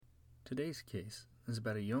Today's case is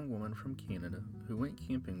about a young woman from Canada who went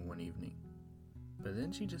camping one evening, but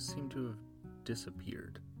then she just seemed to have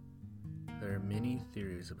disappeared. There are many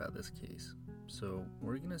theories about this case, so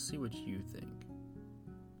we're going to see what you think.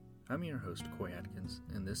 I'm your host, Coy Atkins,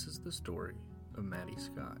 and this is the story of Maddie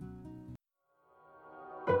Scott.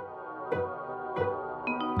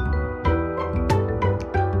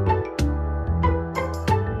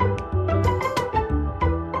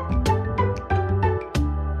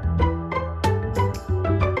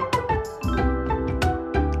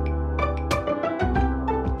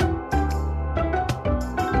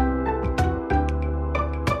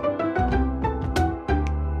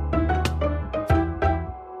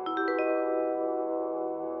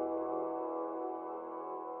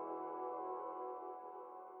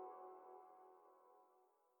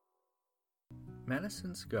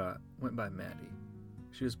 Madison Scott went by Maddie.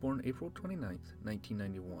 She was born April 29,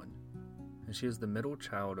 1991, and she is the middle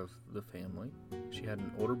child of the family. She had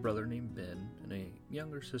an older brother named Ben and a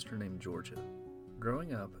younger sister named Georgia.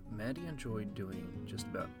 Growing up, Maddie enjoyed doing just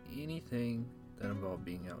about anything that involved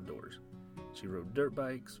being outdoors. She rode dirt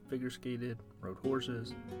bikes, figure skated, rode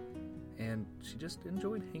horses, and she just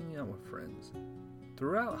enjoyed hanging out with friends.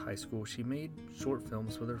 Throughout high school, she made short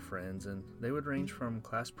films with her friends, and they would range from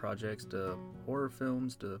class projects to horror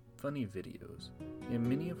films to funny videos. And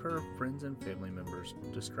many of her friends and family members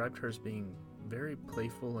described her as being very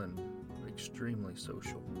playful and extremely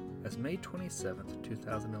social. As May 27,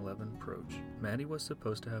 2011 approached, Maddie was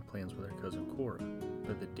supposed to have plans with her cousin Cora,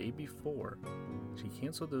 but the day before, she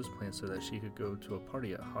canceled those plans so that she could go to a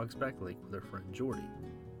party at Hogsback Lake with her friend Jordy.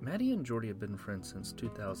 Maddie and Jordy had been friends since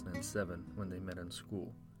 2007 when they met in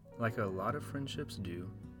school. Like a lot of friendships do,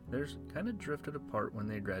 theirs kind of drifted apart when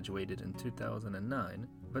they graduated in 2009,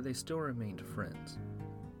 but they still remained friends.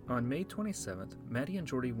 On May 27th, Maddie and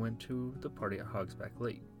Jordy went to the party at Hogsback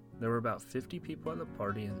Lake. There were about 50 people at the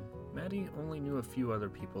party, and Maddie only knew a few other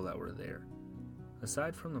people that were there.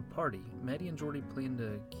 Aside from the party, Maddie and Jordy planned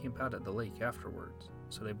to camp out at the lake afterwards,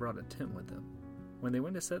 so they brought a tent with them. When they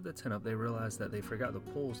went to set the tent up, they realized that they forgot the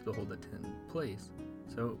poles to hold the tent in place,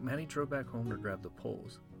 so Maddie drove back home to grab the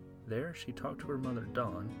poles. There, she talked to her mother,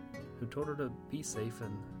 Dawn, who told her to be safe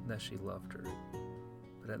and that she loved her.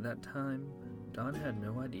 But at that time, Dawn had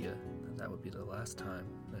no idea that that would be the last time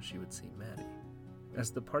that she would see Maddie.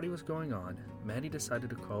 As the party was going on, Maddie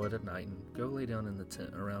decided to call it a night and go lay down in the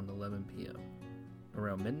tent around 11 p.m.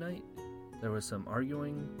 Around midnight, there was some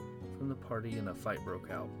arguing from the party and a fight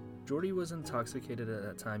broke out. Jordy was intoxicated at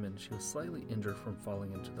that time and she was slightly injured from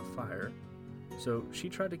falling into the fire, so she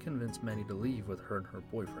tried to convince Maddie to leave with her and her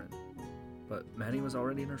boyfriend. But Maddie was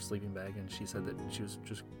already in her sleeping bag and she said that she was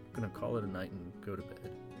just going to call it a night and go to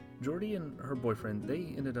bed. Jordy and her boyfriend,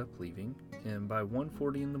 they ended up leaving, and by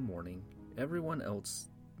 1:40 in the morning, everyone else,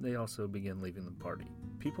 they also began leaving the party.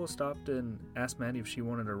 People stopped and asked Maddie if she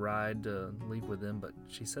wanted a ride to leave with them, but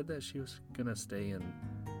she said that she was going to stay and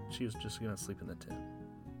she was just going to sleep in the tent.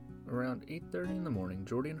 Around 8:30 in the morning,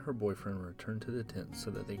 Jordy and her boyfriend returned to the tent so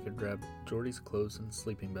that they could grab Jordy's clothes and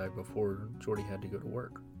sleeping bag before Jordy had to go to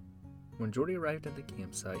work. When Jordy arrived at the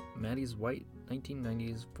campsite, Maddie's white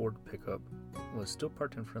 1990s Ford pickup was still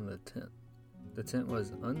parked in front of the tent. The tent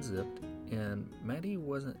was unzipped, and Maddie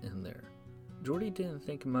wasn't in there. Jordy didn't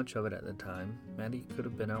think much of it at the time. Maddie could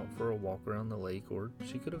have been out for a walk around the lake, or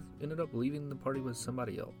she could have ended up leaving the party with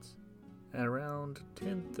somebody else. At around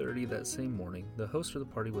 10:30 that same morning, the host of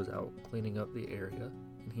the party was out cleaning up the area,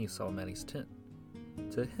 and he saw Maddie's tent.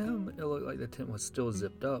 To him, it looked like the tent was still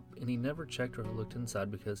zipped up, and he never checked or looked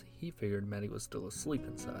inside because he figured Maddie was still asleep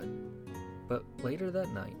inside. But later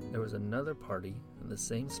that night, there was another party in the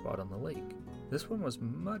same spot on the lake. This one was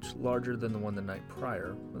much larger than the one the night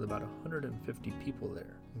prior, with about 150 people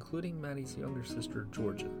there, including Maddie's younger sister,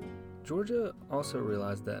 Georgia. Georgia also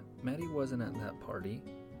realized that Maddie wasn't at that party,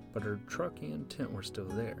 but her truck and tent were still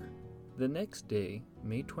there. The next day,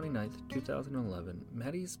 May 29, 2011,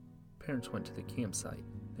 Maddie's parents went to the campsite.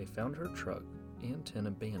 They found her truck and tent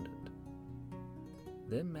abandoned.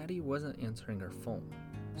 Then Maddie wasn't answering her phone,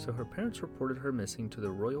 so her parents reported her missing to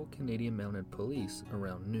the Royal Canadian Mounted Police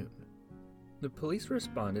around noon. The police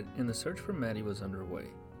responded and the search for Maddie was underway.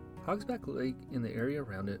 Hogsback Lake and the area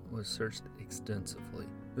around it was searched extensively.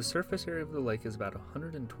 The surface area of the lake is about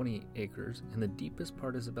 128 acres, and the deepest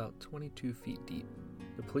part is about 22 feet deep.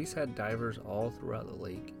 The police had divers all throughout the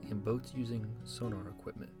lake and boats using sonar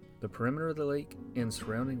equipment. The perimeter of the lake and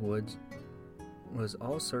surrounding woods was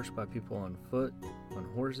all searched by people on foot, on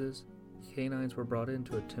horses. Canines were brought in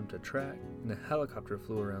to attempt to track, and a helicopter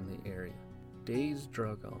flew around the area. Days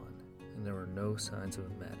drug on, and there were no signs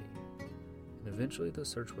of Maddie. And eventually the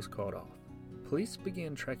search was called off. Police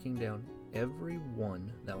began tracking down everyone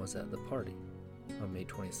that was at the party on May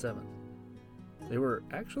 27th. They were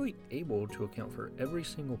actually able to account for every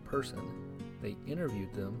single person. They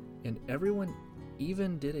interviewed them, and everyone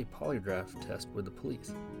even did a polygraph test with the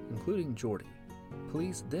police, including Jordy.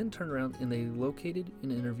 Police then turned around and they located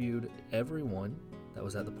and interviewed everyone that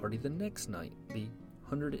was at the party the next night, the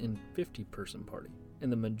 150-person party. And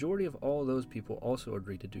the majority of all those people also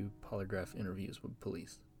agreed to do polygraph interviews with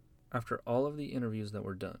police. After all of the interviews that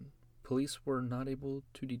were done, police were not able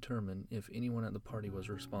to determine if anyone at the party was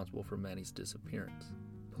responsible for Maddie's disappearance.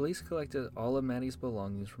 Police collected all of Maddie's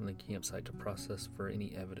belongings from the campsite to process for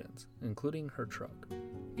any evidence, including her truck.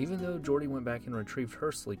 Even though Jordy went back and retrieved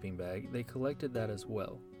her sleeping bag, they collected that as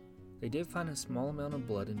well. They did find a small amount of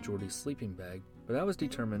blood in Jordy's sleeping bag, but that was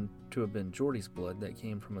determined to have been Jordy's blood that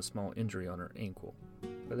came from a small injury on her ankle.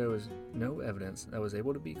 But there was no evidence that was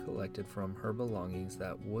able to be collected from her belongings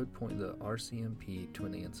that would point the RCMP to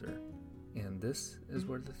an answer. And this is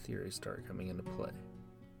where the theories start coming into play.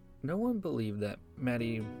 No one believed that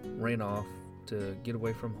Maddie ran off to get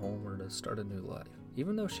away from home or to start a new life.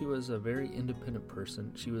 Even though she was a very independent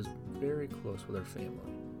person, she was very close with her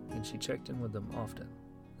family, and she checked in with them often.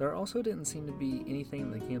 There also didn't seem to be anything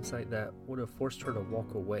in the campsite that would have forced her to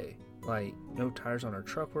walk away, like no tires on her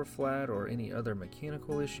truck were flat or any other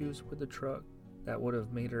mechanical issues with the truck that would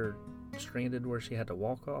have made her stranded where she had to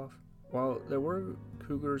walk off. While there were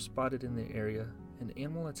cougars spotted in the area, an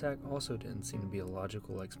animal attack also didn't seem to be a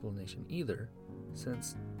logical explanation either,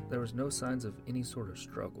 since there was no signs of any sort of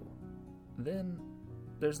struggle. Then,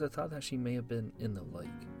 there's the thought that she may have been in the lake,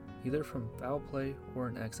 either from foul play or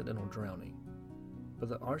an accidental drowning. But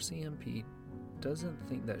the RCMP doesn't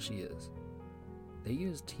think that she is. They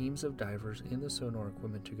use teams of divers and the sonar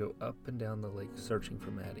equipment to go up and down the lake searching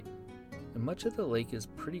for Maddie. And much of the lake is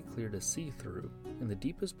pretty clear to see through, and the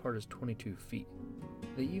deepest part is 22 feet.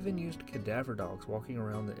 They even used cadaver dogs walking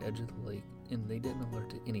around the edge of the lake, and they didn't alert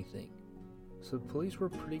to anything. So the police were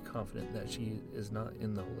pretty confident that she is not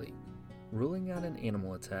in the lake. Ruling out an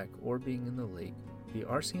animal attack or being in the lake, the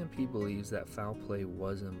RCMP believes that foul play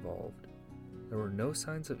was involved. There were no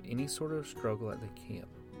signs of any sort of struggle at the camp,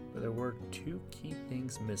 but there were two key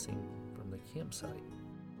things missing from the campsite.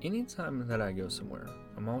 Anytime that I go somewhere,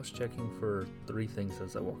 I'm always checking for three things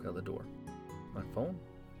as I walk out the door: my phone,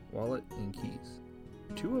 wallet, and keys.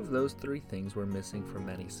 Two of those three things were missing from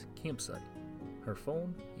Maddie's campsite: her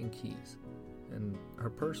phone and keys, and her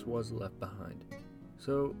purse was left behind.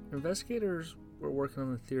 So investigators were working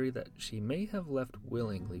on the theory that she may have left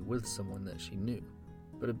willingly with someone that she knew.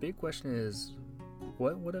 But a big question is,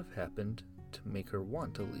 what would have happened to make her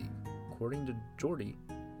want to leave? According to Jordy,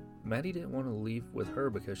 Maddie didn't want to leave with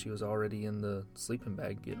her because she was already in the sleeping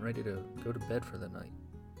bag getting ready to go to bed for the night.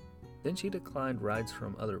 Then she declined rides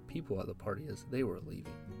from other people at the party as they were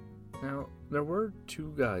leaving. Now, there were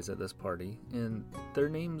two guys at this party, and their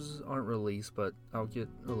names aren't released, but I'll get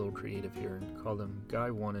a little creative here and call them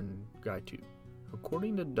Guy 1 and Guy 2.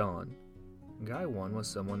 According to Dawn, Guy 1 was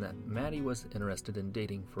someone that Maddie was interested in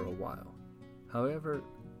dating for a while. However,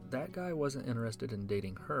 that guy wasn't interested in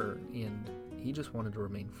dating her, and he just wanted to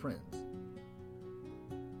remain friends.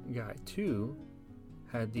 Guy 2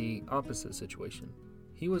 had the opposite situation.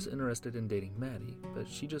 He was interested in dating Maddie, but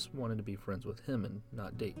she just wanted to be friends with him and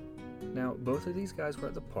not date. Now, both of these guys were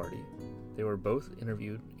at the party. They were both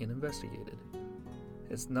interviewed and investigated.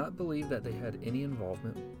 It's not believed that they had any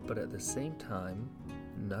involvement, but at the same time,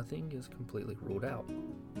 nothing is completely ruled out.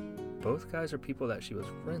 Both guys are people that she was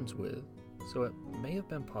friends with, so it may have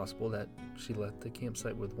been possible that she left the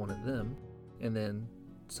campsite with one of them, and then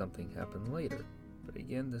something happened later. But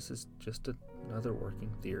again, this is just another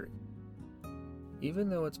working theory. Even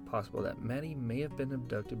though it's possible that Maddie may have been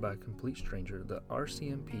abducted by a complete stranger, the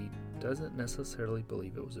RCMP doesn't necessarily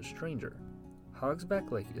believe it was a stranger.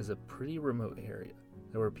 Hogsback Lake is a pretty remote area.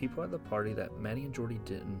 There were people at the party that Maddie and Jordy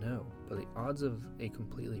didn't know, but the odds of a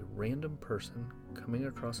completely random person coming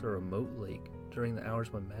across a remote lake during the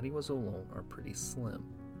hours when Maddie was alone are pretty slim.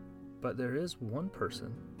 But there is one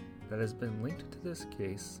person that has been linked to this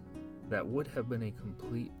case that would have been a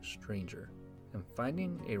complete stranger, and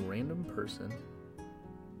finding a random person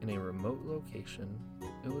in a remote location,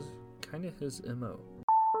 it was kind of his MO.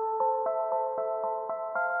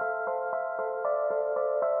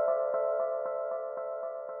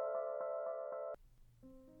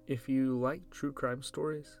 If you like true crime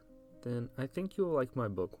stories, then I think you'll like my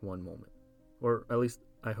book One Moment. Or at least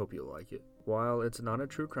I hope you'll like it. While it's not a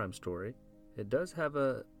true crime story, it does have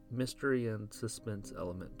a mystery and suspense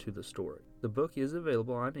element to the story. The book is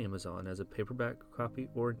available on Amazon as a paperback copy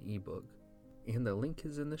or an ebook, and the link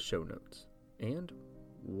is in the show notes. And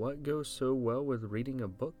what goes so well with reading a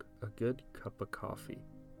book? A good cup of coffee.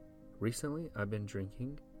 Recently, I've been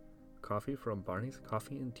drinking coffee from Barney's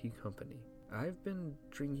Coffee and Tea Company. I've been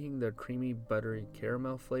drinking their creamy, buttery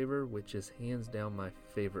caramel flavor, which is hands down my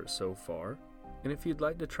favorite so far. And if you'd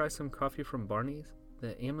like to try some coffee from Barney's,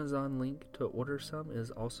 the Amazon link to order some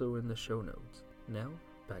is also in the show notes. Now,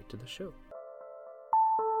 back to the show.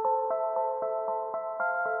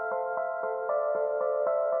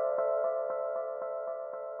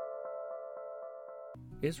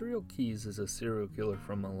 Israel Keyes is a serial killer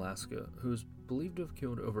from Alaska who's believed to have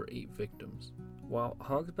killed over 8 victims, while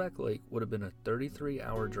Hogsback Lake would have been a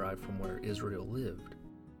 33-hour drive from where Israel lived.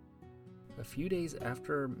 A few days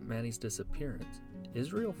after Maddie's disappearance,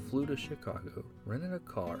 Israel flew to Chicago, rented a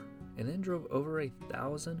car, and then drove over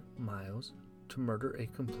 1,000 miles to murder a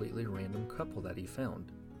completely random couple that he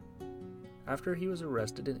found. After he was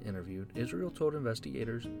arrested and interviewed, Israel told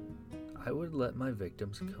investigators, "I would let my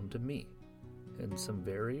victims come to me," in some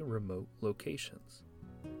very remote locations.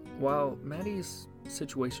 While Maddie's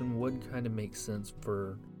situation would kind of make sense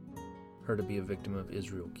for her to be a victim of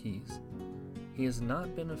Israel Keyes, he has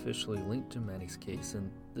not been officially linked to Maddie's case,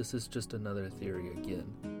 and this is just another theory again,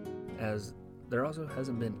 as there also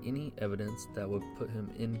hasn't been any evidence that would put him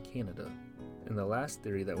in Canada. And the last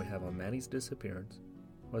theory that we have on Maddie's disappearance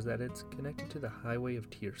was that it's connected to the Highway of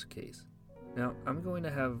Tears case. Now, I'm going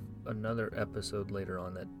to have another episode later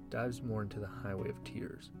on that dives more into the Highway of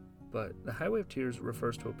Tears, but the Highway of Tears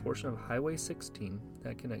refers to a portion of Highway 16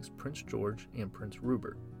 that connects Prince George and Prince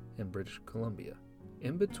Rupert in British Columbia.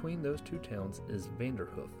 In between those two towns is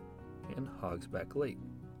Vanderhoof and Hogsback Lake.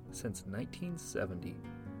 Since 1970,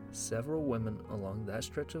 several women along that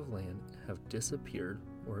stretch of land have disappeared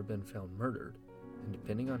or have been found murdered, and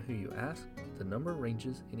depending on who you ask, the number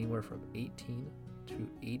ranges anywhere from 18 to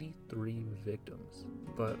 83 victims.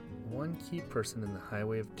 But one key person in the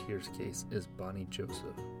Highway of Tears case is Bonnie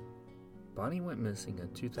Joseph. Bonnie went missing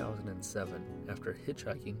in 2007 after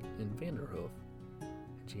hitchhiking in Vanderhoof,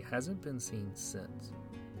 and she hasn't been seen since.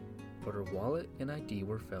 But her wallet and ID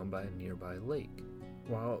were found by a nearby lake.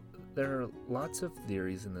 While there are lots of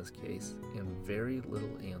theories in this case and very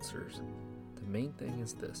little answers, the main thing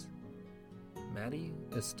is this: Maddie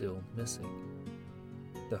is still missing.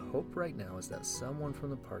 The hope right now is that someone from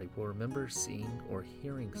the party will remember seeing or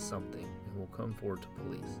hearing something and will come forward to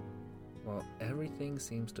police. While everything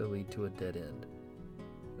seems to lead to a dead end,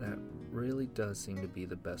 that really does seem to be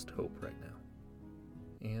the best hope right now.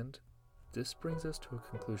 And this brings us to a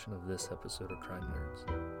conclusion of this episode of Crime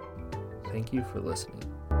Nerds. Thank you for listening.